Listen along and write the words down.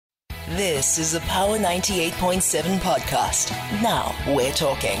This is a Power 98.7 podcast. Now we're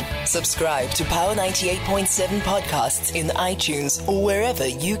talking. Subscribe to Power 98.7 podcasts in iTunes or wherever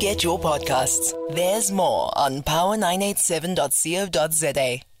you get your podcasts. There's more on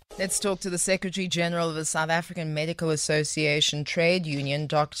power987.co.za. Let's talk to the Secretary General of the South African Medical Association Trade Union,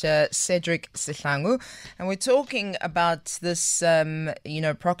 Dr. Cedric Sihlangu. And we're talking about this,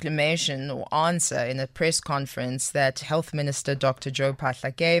 proclamation or answer in a press conference that Health Minister Dr. Joe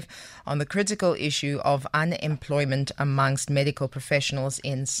Phaahla gave on the critical issue of unemployment amongst medical professionals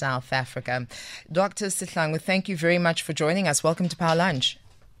in South Africa. Dr. Sihlangu, thank you very much for joining us. Welcome to Power Lunch.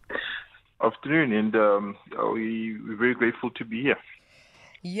 Afternoon, and we're very grateful to be here.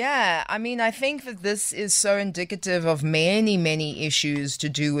 Yeah, I think that this is so indicative of many, many issues to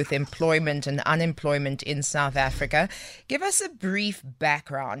do with employment and unemployment in South Africa. Give us a brief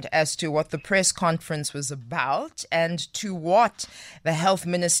background as to what the press conference was about and to what the health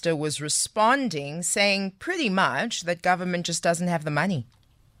minister was responding, saying pretty much that government just doesn't have the money.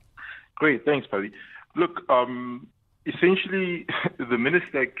 Great, thanks, Paddy. Look, essentially, the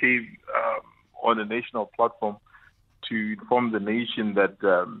minister came on a national platform to inform the nation that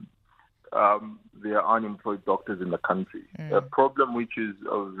there are unemployed doctors in the country. A problem which is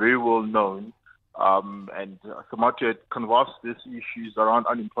very well known, and SAMATO had canvassed these issues around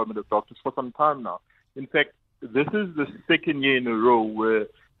unemployment of doctors for some time now. In fact, this is the second year in a row where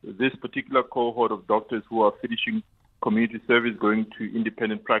this particular cohort of doctors who are finishing community service, going to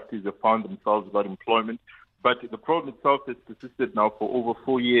independent practice, have found themselves without employment. But the problem itself has persisted now for over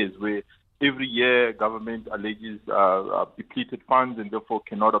 4 years, where every year, government alleges depleted funds and therefore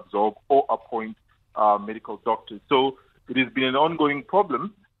cannot absorb or appoint medical doctors. So it has been an ongoing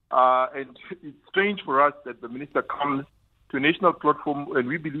problem, and it's strange for us that the minister comes to a national platform and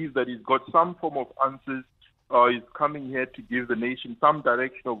we believe that he's got some form of answers. He's coming here to give the nation some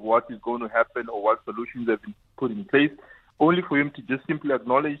direction of what is going to happen or what solutions have been put in place, only for him to just simply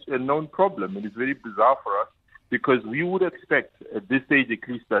acknowledge a known problem. And it's very bizarre for us because we would expect at this stage at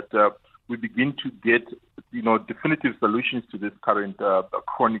least that we begin to get, definitive solutions to this current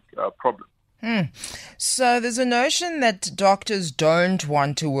chronic problem. So there's a notion that doctors don't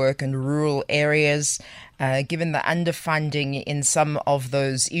want to work in rural areas, given the underfunding in some of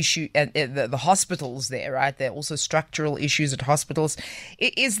those issues, the hospitals there, right? There are also structural issues at hospitals.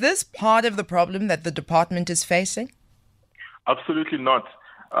 Is this part of the problem that the department is facing? Absolutely not.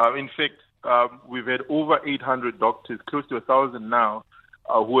 In fact, we've had over 800 doctors, close to 1,000 now,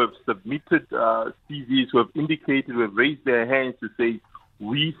 who have submitted CVs, who have indicated, who have raised their hands to say,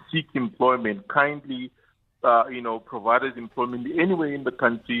 we seek employment. Kindly, provide us employment anywhere in the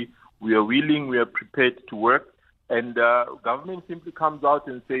country. We are willing, we are prepared to work. And government simply comes out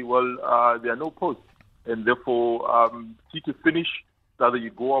and say, well, there are no posts. And therefore, see to finish, either you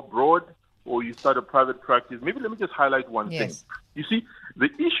go abroad or you start a private practice. Maybe let me just highlight one thing. You see, the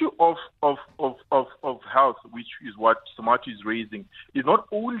issue of health, which is what SAMATO is raising, is not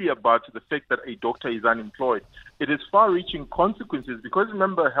only about the fact that a doctor is unemployed. It has far-reaching consequences because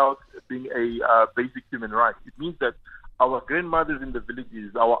remember, health being a basic human right. It means that our grandmothers in the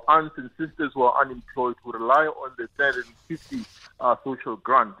villages, our aunts and sisters who are unemployed, who rely on the 350 social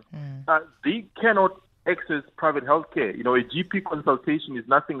grant, they cannot access private healthcare. A GP consultation is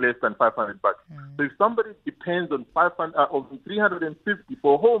nothing less than $500. So if somebody depends on 350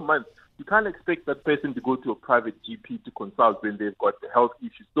 for a whole month, you can't expect that person to go to a private GP to consult when they've got health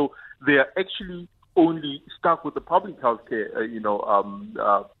issues. So they are actually only stuck with the public healthcare,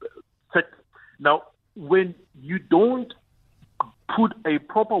 sector. Now, when you don't put a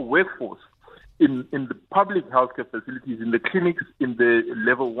proper workforce in the public healthcare facilities, in the clinics, in the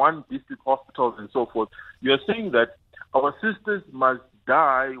level 1 district hospitals and so forth, you are saying that our sisters must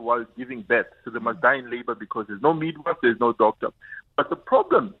die while giving birth. So they must die in labor because there's no midwife, there's no doctor. But the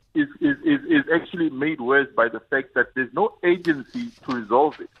problem is actually made worse by the fact that there's no agency to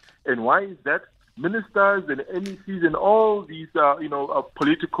resolve it. And why is that? Ministers and MECs and all these,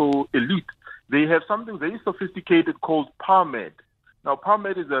 political elite, they have something very sophisticated called PARMED. Now,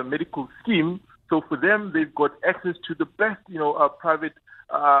 PARMED is a medical scheme. So for them, they've got access to the best, private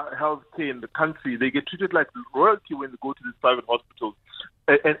health care in the country. They get treated like royalty when they go to these private hospitals.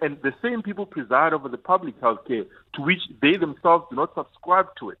 And the same people preside over the public health care, to which they themselves do not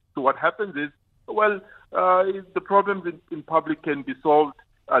subscribe to it. So what happens is, the problems in public can be solved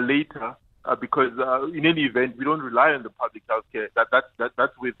later because in any event, we don't rely on the public health care.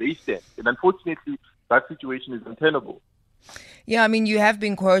 That's where they stand. And unfortunately, that situation is untenable. Yeah, I mean, you have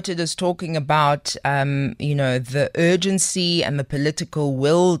been quoted as talking about, the urgency and the political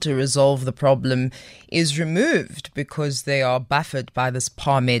will to resolve the problem is removed because they are buffered by this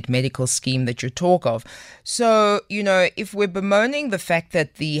PARMED medical scheme that you talk of. So, if we're bemoaning the fact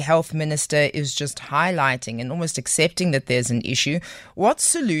that the health minister is just highlighting and almost accepting that there's an issue, what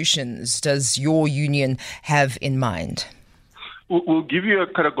solutions does your union have in mind? We'll give you a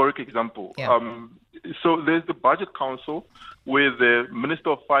categorical example. Yeah. So there's the Budget Council, where the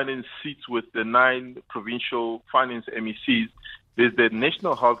Minister of Finance sits with the 9 provincial finance MECs. There's the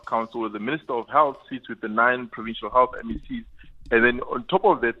National Health Council, where the Minister of Health sits with the 9 provincial health MECs. And then on top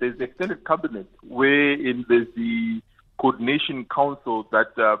of that, there's the extended cabinet, wherein there's the coordination council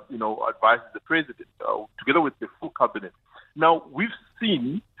that, advises the president, together with the full cabinet. Now, we've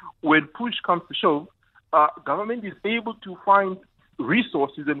seen when push comes to shove, government is able to find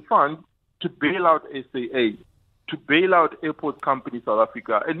resources and funds to bail out SAA, to bail out airport companies South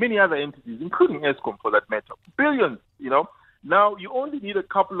Africa, and many other entities, including Eskom for that matter. Billions, Now, you only need a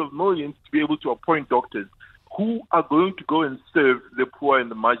couple of millions to be able to appoint doctors who are going to go and serve the poor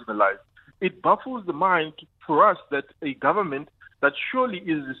and the marginalized. It baffles the mind for us that a government that surely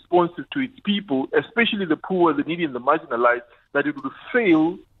is responsive to its people, especially the poor, the needy, and the marginalized, that it would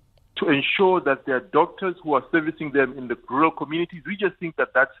fail to ensure that there are doctors who are servicing them in the rural communities. We just think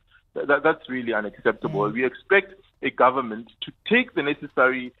that's really unacceptable. We expect a government to take the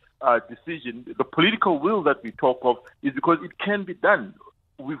necessary decision. The political will that we talk of is because it can be done.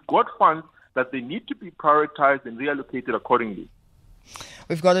 We've got funds that they need to be prioritized and reallocated accordingly.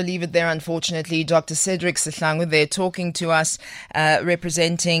 We've got to leave it there, unfortunately. Dr. Cedric Sihlangu there talking to us,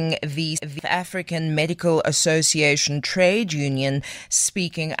 representing the African Medical Association Trade Union,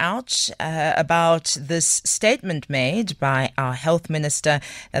 speaking out about this statement made by our health minister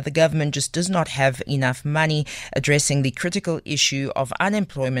that the government just does not have enough money addressing the critical issue of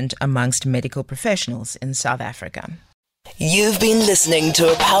unemployment amongst medical professionals in South Africa. You've been listening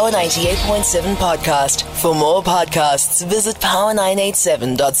to a Power 98.7 podcast. For more podcasts, visit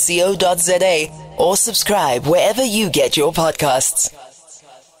power987.co.za or subscribe wherever you get your podcasts.